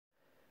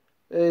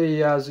Hey,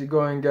 how's it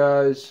going,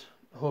 guys?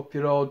 Hope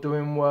you're all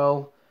doing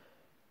well.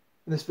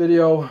 In this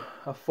video,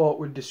 I thought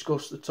we'd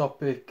discuss the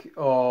topic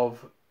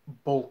of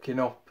bulking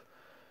up.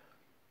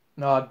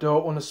 Now, I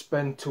don't want to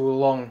spend too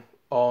long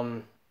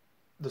on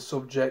the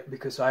subject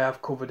because I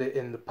have covered it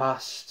in the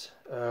past.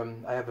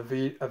 I have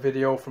a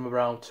video from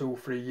around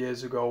 2-3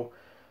 years ago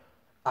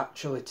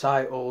actually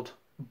titled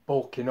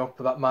Bulking Up.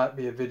 That might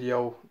be a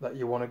video that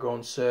you want to go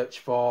and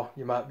search for.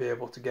 You might be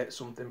able to get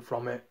something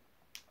from it.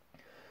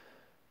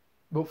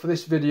 But for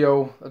this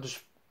video, I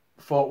just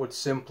thought we'd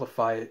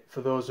simplify it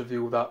for those of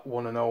you that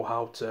want to know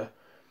how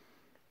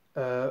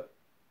to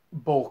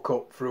bulk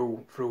up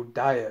through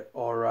diet,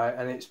 alright,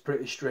 and it's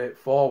pretty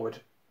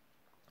straightforward.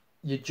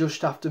 You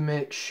just have to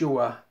make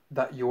sure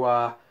that you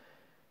are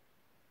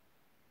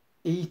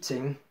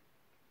eating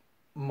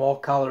more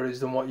calories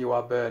than what you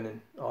are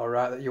burning,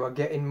 alright, that you are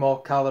getting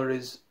more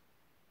calories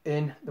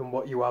in than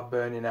what you are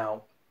burning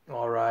out,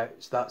 alright,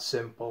 it's that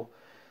simple.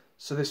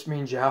 So this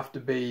means you have to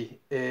be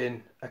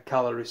in a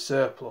calorie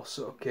surplus,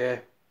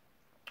 okay?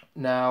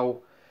 Now,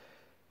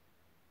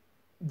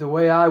 the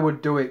way I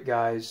would do it,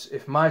 guys,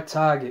 if my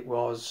target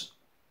was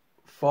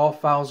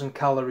 4,000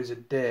 calories a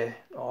day,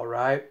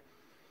 alright,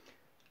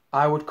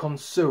 I would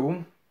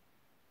consume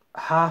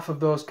half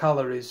of those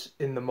calories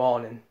in the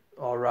morning,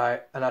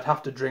 alright, and I'd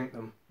have to drink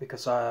them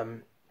because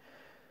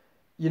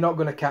you're not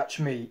going to catch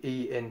me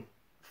eating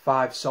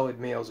 5 solid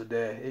meals a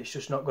day. It's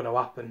just not going to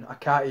happen. I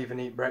can't even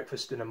eat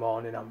breakfast in the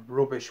morning. I'm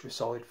rubbish with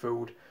solid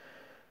food.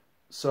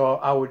 So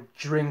I would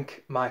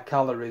drink my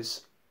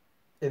calories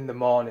in the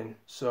morning.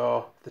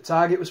 So if the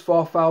target was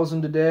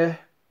 4,000 a day,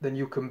 then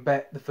you can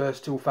bet the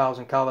first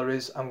 2,000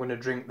 calories I'm going to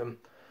drink them.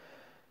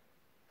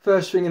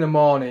 First thing in the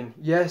morning,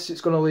 yes, it's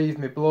going to leave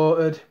me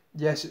bloated.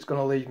 Yes, it's going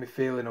to leave me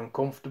feeling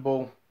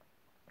uncomfortable.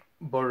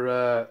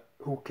 But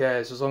who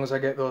cares? As long as I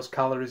get those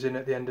calories in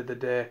at the end of the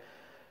day,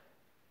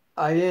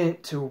 I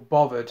ain't too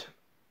bothered.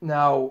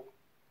 Now,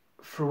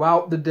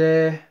 throughout the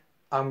day,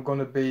 I'm going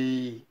to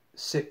be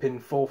sipping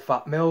full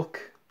fat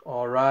milk,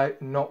 alright,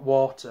 not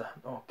water,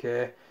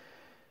 okay?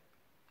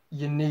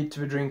 You need to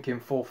be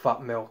drinking full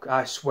fat milk.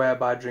 I swear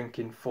by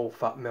drinking full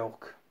fat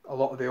milk. A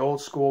lot of the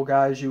old school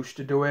guys used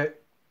to do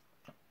it.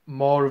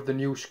 More of the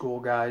new school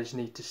guys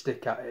need to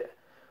stick at it,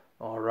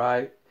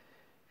 alright?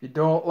 If you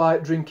don't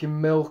like drinking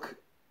milk,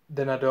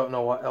 then I don't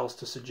know what else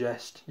to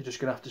suggest. You're just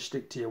going to have to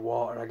stick to your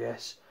water, I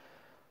guess.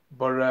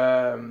 But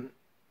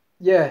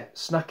yeah,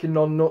 snacking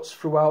on nuts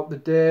throughout the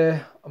day.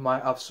 I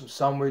might have some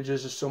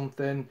sandwiches or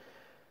something.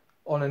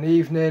 On an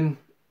evening,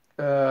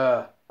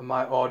 I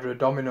might order a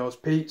Domino's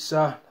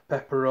pizza,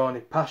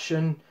 pepperoni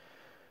passion,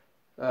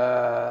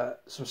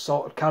 some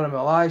salted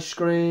caramel ice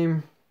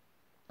cream,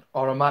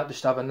 or I might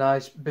just have a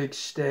nice big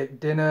steak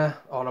dinner,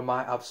 or I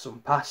might have some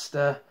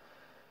pasta.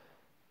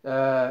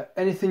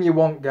 Anything you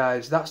want,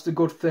 guys. That's the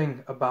good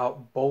thing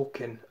about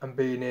bulking and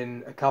being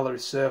in a calorie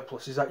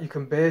surplus, is that you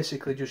can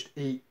basically just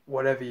eat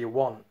whatever you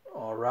want,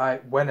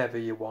 alright, whenever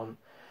you want.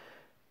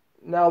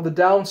 Now, the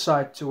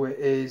downside to it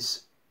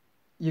is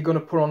you're going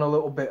to put on a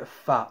little bit of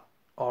fat,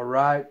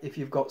 alright. If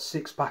you've got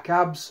six-pack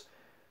abs,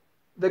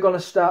 they're going to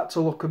start to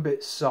look a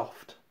bit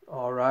soft,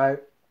 alright.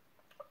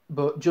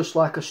 But just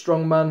like a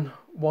strongman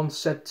once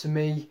said to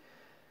me,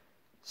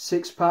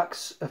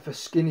 six-packs are for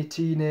skinny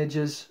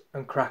teenagers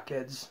and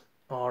crackheads.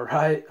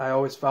 Alright, I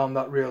always found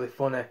that really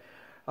funny.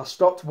 I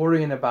stopped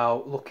worrying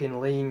about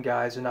looking lean,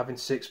 guys, and having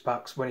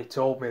six-packs when he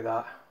told me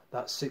that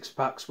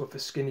six-packs were for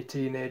skinny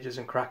teenagers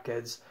and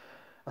crackheads.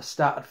 I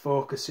started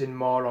focusing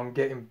more on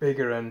getting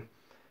bigger and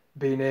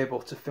being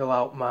able to fill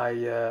out my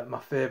my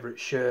favourite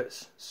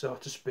shirts, so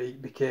to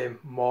speak, became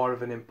more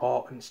of an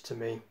importance to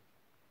me.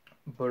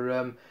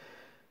 But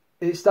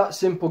it's that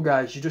simple,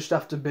 guys. You just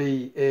have to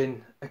be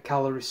in a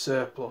calorie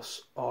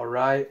surplus,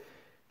 alright?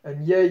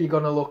 And yeah, you're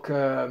going to look,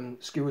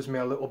 excuse me,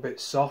 a little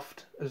bit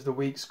soft as the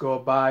weeks go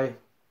by.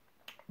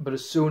 But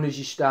as soon as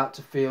you start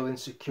to feel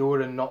insecure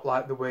and not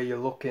like the way you're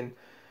looking,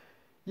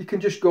 you can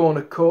just go on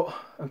a cut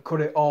and cut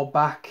it all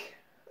back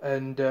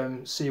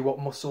and see what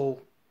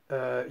muscle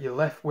you're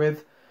left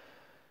with.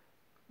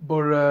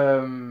 But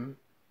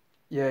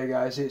yeah,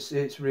 guys,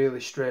 it's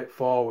really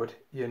straightforward,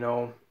 you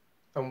know.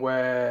 And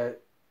where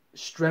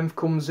strength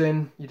comes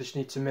in, you just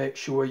need to make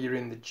sure you're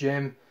in the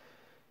gym.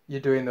 You're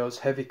doing those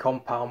heavy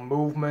compound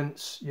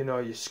movements, you know,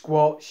 your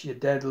squats, your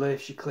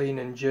deadlifts, your clean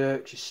and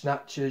jerks, your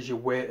snatches, your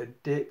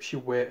weighted dips,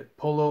 your weighted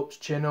pull-ups,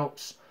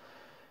 chin-ups,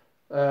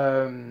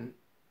 all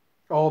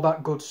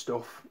that good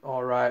stuff,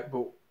 alright.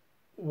 But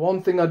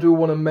one thing I do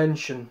want to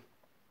mention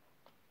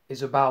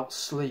is about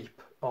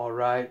sleep,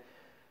 alright.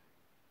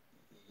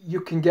 You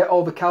can get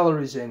all the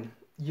calories in,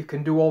 you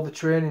can do all the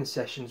training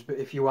sessions, but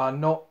if you are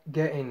not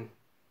getting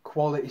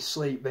quality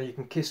sleep, then you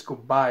can kiss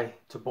goodbye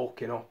to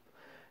bulking up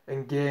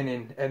and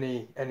gaining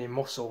any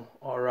muscle,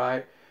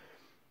 alright.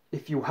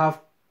 If you have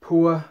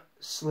poor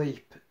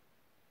sleep,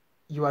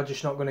 you are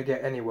just not going to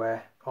get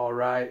anywhere,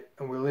 alright.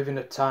 And we live in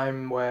a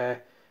time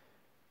where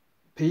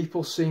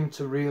people seem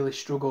to really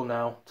struggle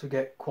now to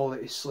get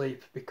quality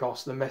sleep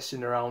because they're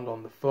messing around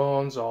on the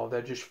phones, or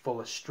they're just full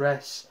of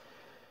stress.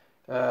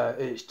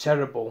 it's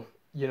terrible,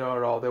 you know,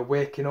 or they're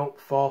waking up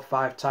 4 or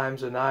 5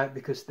 times a night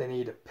because they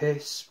need a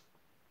piss,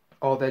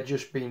 or they're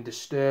just being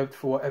disturbed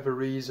for whatever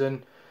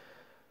reason.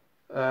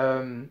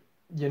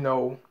 You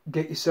know,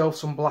 get yourself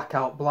some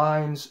blackout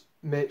blinds,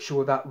 make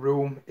sure that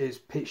room is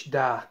pitch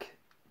dark,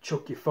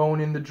 chuck your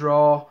phone in the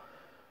drawer,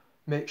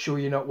 make sure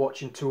you're not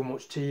watching too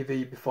much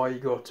TV before you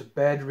go to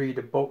bed, read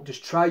a book,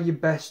 just try your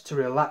best to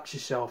relax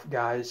yourself,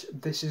 guys.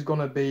 This is going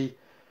to be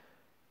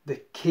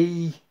the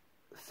key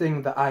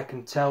thing that I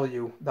can tell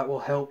you that will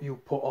help you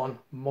put on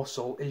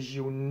muscle, is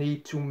you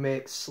need to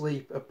make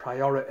sleep a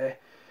priority,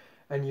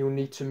 and you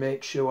need to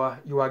make sure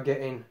you are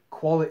getting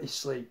quality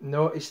sleep.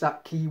 Notice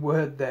that key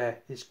word there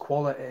is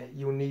quality.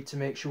 You need to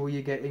make sure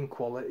you're getting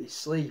quality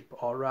sleep,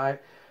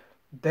 alright?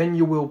 Then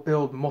you will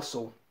build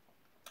muscle.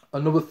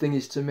 Another thing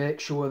is to make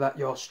sure that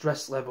your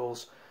stress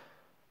levels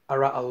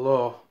are at a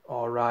low,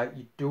 alright?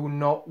 You do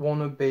not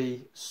want to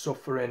be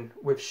suffering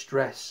with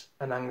stress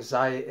and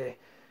anxiety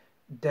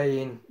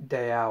day in,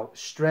 day out.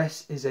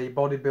 Stress is a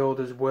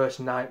bodybuilder's worst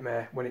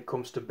nightmare when it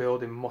comes to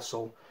building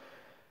muscle.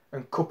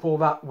 And couple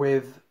that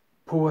with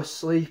poor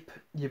sleep,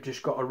 you've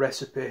just got a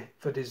recipe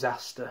for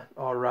disaster,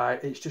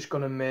 alright? It's just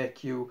going to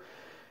make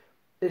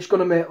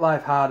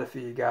life harder for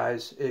you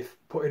guys if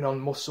putting on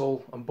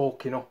muscle and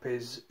bulking up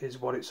is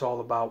what it's all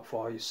about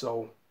for you.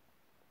 So,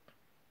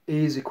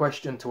 easy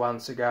question to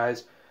answer,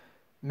 guys.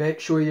 Make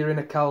sure you're in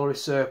a calorie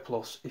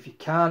surplus. If you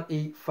can't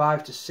eat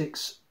 5 to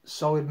 6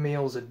 solid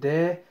meals a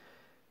day,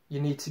 you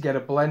need to get a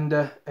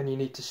blender and you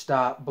need to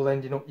start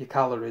blending up your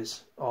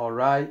calories,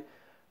 alright?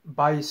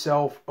 Buy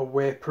yourself a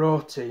whey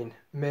protein.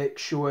 Make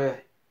sure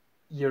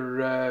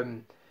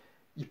you're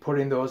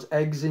putting those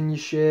eggs in your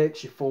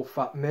shakes, your full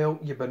fat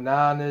milk, your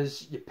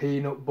bananas, your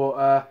peanut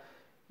butter,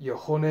 your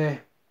honey.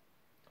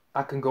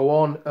 I can go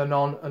on and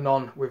on and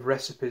on with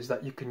recipes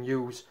that you can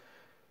use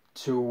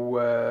to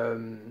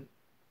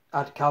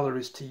add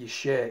calories to your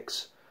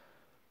shakes.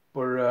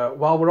 But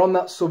while we're on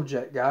that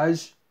subject,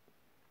 guys,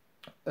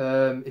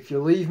 if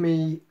you leave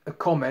me a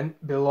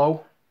comment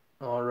below,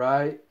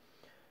 alright,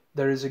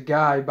 there is a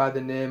guy by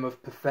the name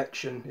of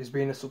Perfection. He's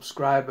been a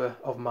subscriber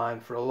of mine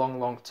for a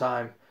long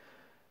time.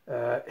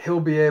 He'll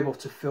be able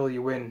to fill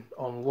you in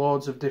on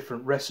loads of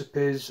different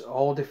recipes,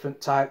 all different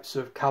types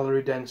of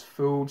calorie dense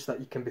foods that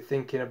you can be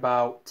thinking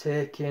about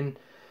taking.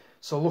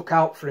 So look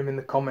out for him in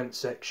the comment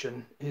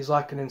section. He's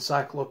like an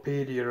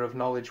encyclopedia of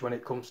knowledge when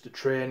it comes to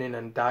training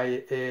and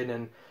dieting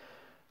and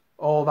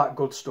all that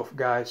good stuff,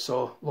 guys.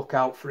 So look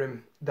out for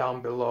him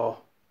down below.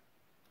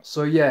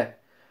 So yeah,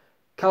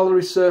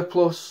 calorie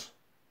surplus.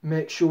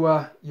 Make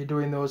sure you're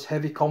doing those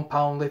heavy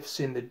compound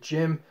lifts in the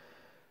gym.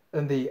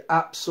 And the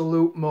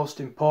absolute most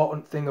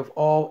important thing of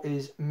all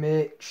is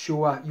make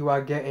sure you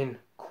are getting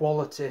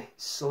quality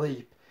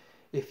sleep.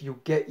 If you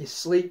get your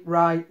sleep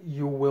right,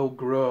 you will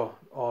grow,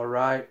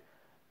 alright?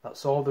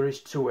 That's all there is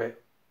to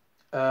it.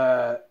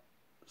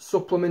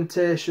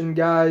 Supplementation,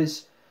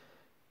 guys.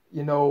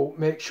 You know,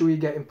 make sure you're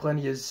getting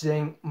plenty of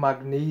zinc,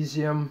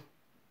 magnesium,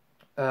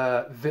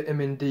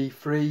 vitamin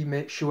D3.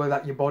 Make sure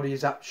that your body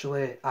is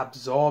actually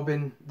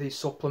absorbing these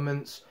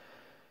supplements.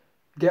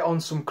 Get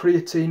on some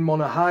creatine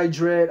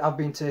monohydrate. I've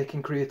been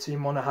taking creatine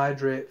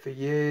monohydrate for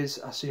years.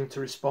 I seem to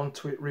respond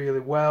to it really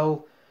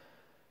well.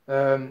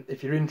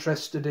 If you're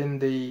interested in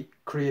the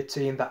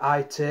creatine that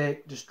I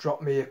take, just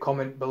drop me a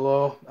comment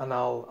below and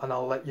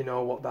I'll let you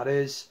know what that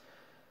is.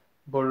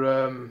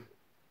 But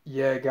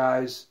yeah,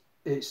 guys,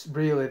 it's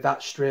really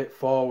that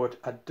straightforward.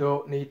 I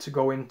don't need to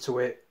go into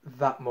it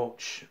that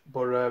much,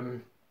 but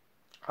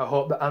I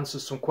hope that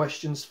answers some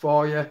questions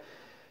for you.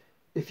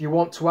 If you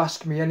want to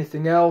ask me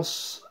anything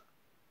else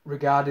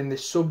regarding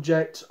this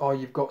subject, or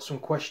you've got some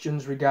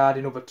questions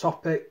regarding other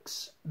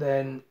topics,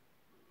 then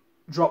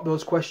drop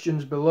those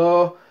questions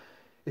below.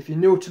 If you're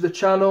new to the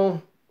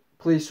channel,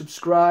 please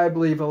subscribe,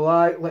 leave a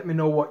like, let me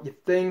know what you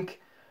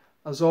think.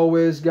 As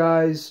always,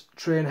 guys,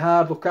 train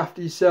hard, look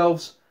after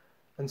yourselves,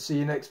 and see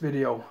you next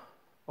video.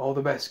 All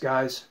the best,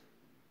 guys.